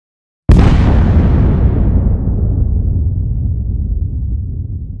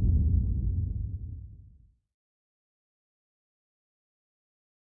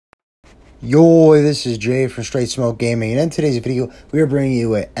Yo, this is Jay from Straight Smoke Gaming, and in today's video, we are bringing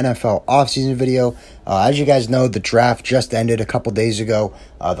you an NFL offseason video. As you guys know, the draft just ended a couple days ago.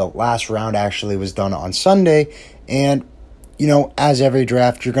 The last round actually was done on Sunday, and you know, as every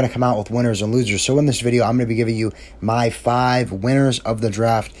draft, you're going to come out with winners and losers. So in this video, I'm going to be giving you my 5 winners of the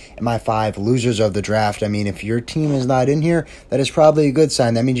draft and my 5 losers of the draft. I mean, if your team is not in here, that is probably a good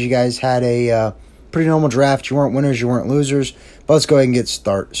sign. That means you guys had a pretty normal draft. You weren't winners, you weren't losers. But let's go ahead and get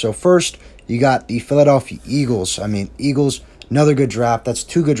started. So first, you got the Philadelphia Eagles. Eagles, another good draft. That's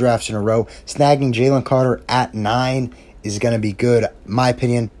 2 good drafts in a row. Snagging Jalen Carter at 9 is going to be good. My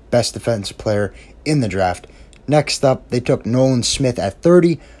opinion, best defensive player in the draft. Next up, they took Nolan Smith at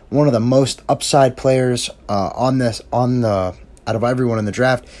 30, one of the most upside players out of everyone in the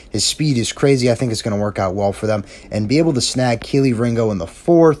draft. His speed is crazy. I think it's going to work out well for them. And be able to snag Keely Ringo in the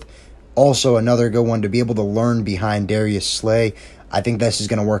 4th. Also, another good one to be able to learn behind Darius Slay. I think this is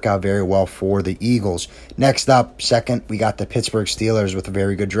going to work out very well for the Eagles. Next up, second, we got the Pittsburgh Steelers with a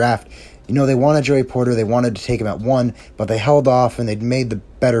very good draft. You know, they wanted Joey Porter. They wanted to take him at 1, but they held off, and they made the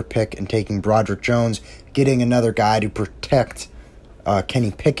better pick in taking Broderick Jones, getting another guy to protect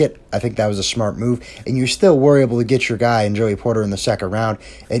Kenny Pickett. I think that was a smart move. And you still were able to get your guy in Joey Porter in the 2nd round.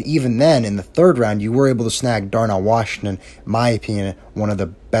 And even then, in the 3rd round, you were able to snag Darnell Washington, in my opinion, one of the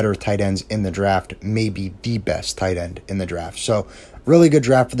better tight ends in the draft, maybe the best tight end in the draft. So, really good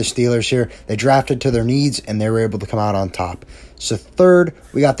draft for the Steelers here. They drafted to their needs, and they were able to come out on top. So, 3rd,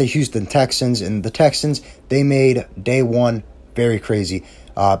 we got the Houston Texans. And the Texans, they made day 1 very crazy.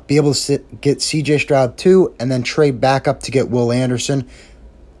 Be able to get C.J. Stroud 2 and then trade back up to get Will Anderson.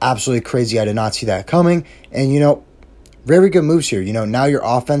 Absolutely crazy. I did not see that coming. And, you know, very good moves here. You know, now your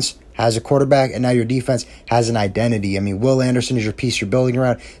offense has a quarterback and now your defense has an identity. I mean, Will Anderson is your piece you're building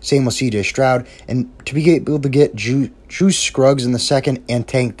around. Same with C.J. Stroud. And to be able to get Juice Scruggs in the 2nd and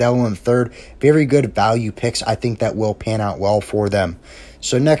Tank Dell in the 3rd, very good value picks. I think that will pan out well for them.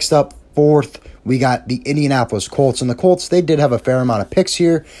 So next up, 4th, we got the Indianapolis Colts. And the Colts, they did have a fair amount of picks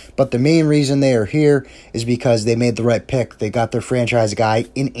here, but the main reason they are here is because they made the right pick. They got their franchise guy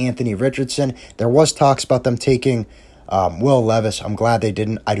in Anthony Richardson. There was talks about them taking Will Levis. I'm glad they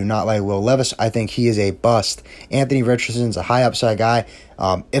didn't. I do not like Will Levis. I think he is a bust. Anthony Richardson's a high upside guy.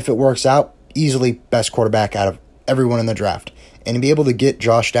 If it works out, easily best quarterback out of everyone in the draft. And to be able to get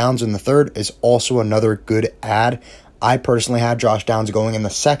Josh Downs in the 3rd is also another good add. I personally had Josh Downs going in the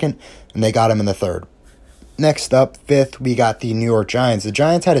 2nd, and they got him in the 3rd. Next up, 5th, we got the New York Giants. The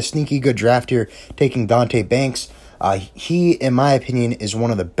Giants had a sneaky good draft here, taking Dante Banks. He, in my opinion, is one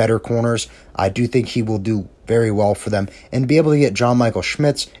of the better corners. I do think he will do very well for them. And be able to get John Michael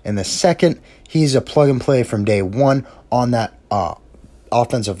Schmitz in the 2nd, he's a plug-and-play from day 1 on that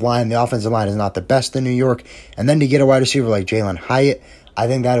offensive line. The offensive line is not the best in New York. And then to get a wide receiver like Jalen Hyatt, I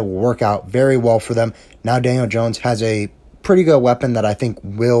think that will work out very well for them. Now Daniel Jones has a pretty good weapon that I think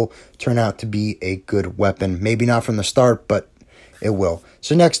will turn out to be a good weapon. Maybe not from the start, but it will.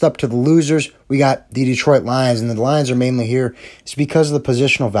 So next up to the losers, we got the Detroit Lions. And the Lions are mainly here. It's because of the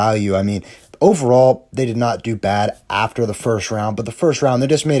positional value. I mean, overall, they did not do bad after the 1st round. But the 1st round, they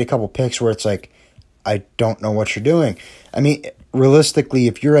just made a couple picks where it's like, I don't know what you're doing. I mean, realistically,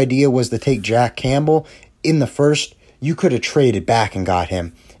 if your idea was to take Jack Campbell in the 1st, you could have traded back and got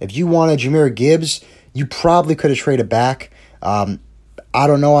him. If you wanted Jahmyr Gibbs, you probably could have traded back. I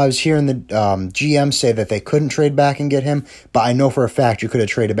don't know. I was hearing the GM say that they couldn't trade back and get him, but I know for a fact you could have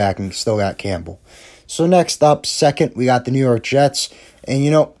traded back and still got Campbell. So next up, 2nd, we got the New York Jets. And,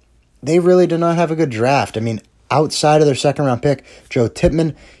 you know, they really did not have a good draft. I mean, outside of their 2nd-round pick, Joe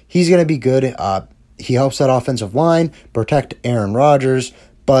Tippmann, he's going to be good. He helps that offensive line, protect Aaron Rodgers,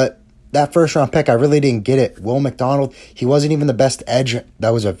 but that 1st-round pick, I really didn't get it. Will McDonald, he wasn't even the best edge that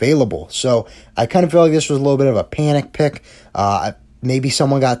was available. So I kind of feel like this was a little bit of a panic pick. Maybe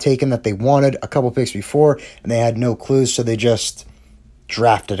someone got taken that they wanted a couple picks before, and they had no clues, so they just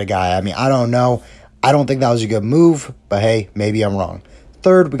drafted a guy. I mean, I don't know. I don't think that was a good move, but hey, maybe I'm wrong.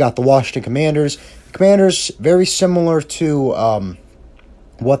 3rd, we got the Washington Commanders. Commanders, very similar to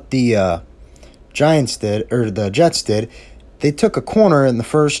what the Giants did, or the Jets did. They took a corner in the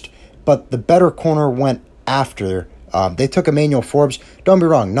 1st, but the better corner went after. They took Emmanuel Forbes. Don't be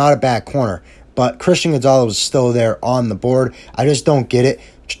wrong, not a bad corner. But Christian Gonzalez was still there on the board. I just don't get it.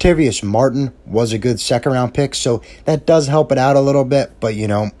 Jatavius Martin was a good 2nd-round pick, so that does help it out a little bit. But, you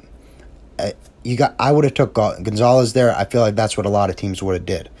know, I would have took Gonzalez there. I feel like that's what a lot of teams would have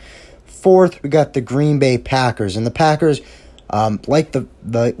did. 4th, we got the Green Bay Packers. And the Packers, like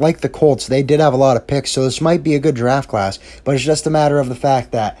the Colts, they did have a lot of picks, so this might be a good draft class. But it's just a matter of the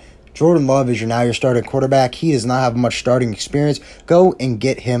fact that Jordan Love is your starting quarterback. He does not have much starting experience. Go and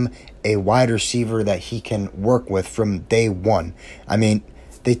get him a wide receiver that he can work with from day one. I mean,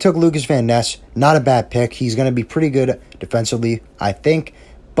 they took Lucas Van Ness, not a bad pick. He's going to be pretty good defensively, I think.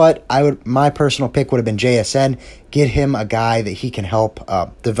 But my personal pick would have been JSN. Get him a guy that he can help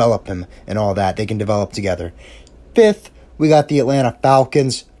develop him and all that. They can develop together. 5th, we got the Atlanta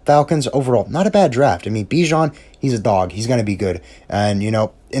Falcons. Falcons overall, not a bad draft. I mean, Bijan, he's a dog. He's going to be good. And,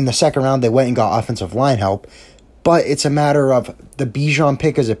 in the 2nd round, they went and got offensive line help. But it's a matter of the Bijan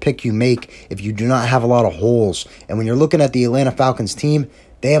pick is a pick you make if you do not have a lot of holes. And when you're looking at the Atlanta Falcons team,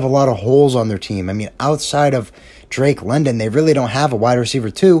 they have a lot of holes on their team. I mean, outside of Drake London, they really don't have a wide receiver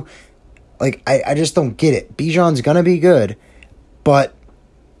too. Like, I just don't get it. Bijan's going to be good, but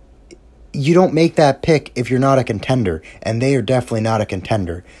you don't make that pick if you're not a contender, and they are definitely not a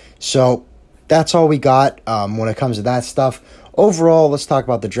contender. So that's all we got when it comes to that stuff. Overall, let's talk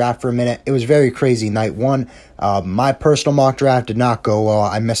about the draft for a minute. It was very crazy night one. My personal mock draft did not go well.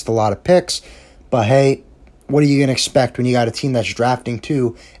 I missed a lot of picks, but hey, what are you going to expect when you got a team that's drafting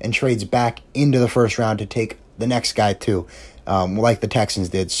 2 and trades back into the 1st round to take the next guy too, like the Texans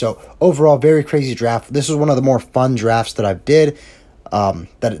did? So overall, very crazy draft. This was one of the more fun drafts that I've did,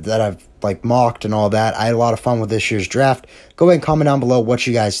 that I've mocked and all that. I had a lot of fun with this year's draft. Go ahead and comment down below what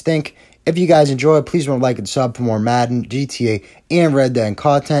you guys think. If you guys enjoyed, please remember to like and sub for more Madden, GTA, and Red Dead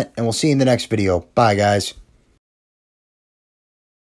content, and we'll see you in the next video. Bye, guys.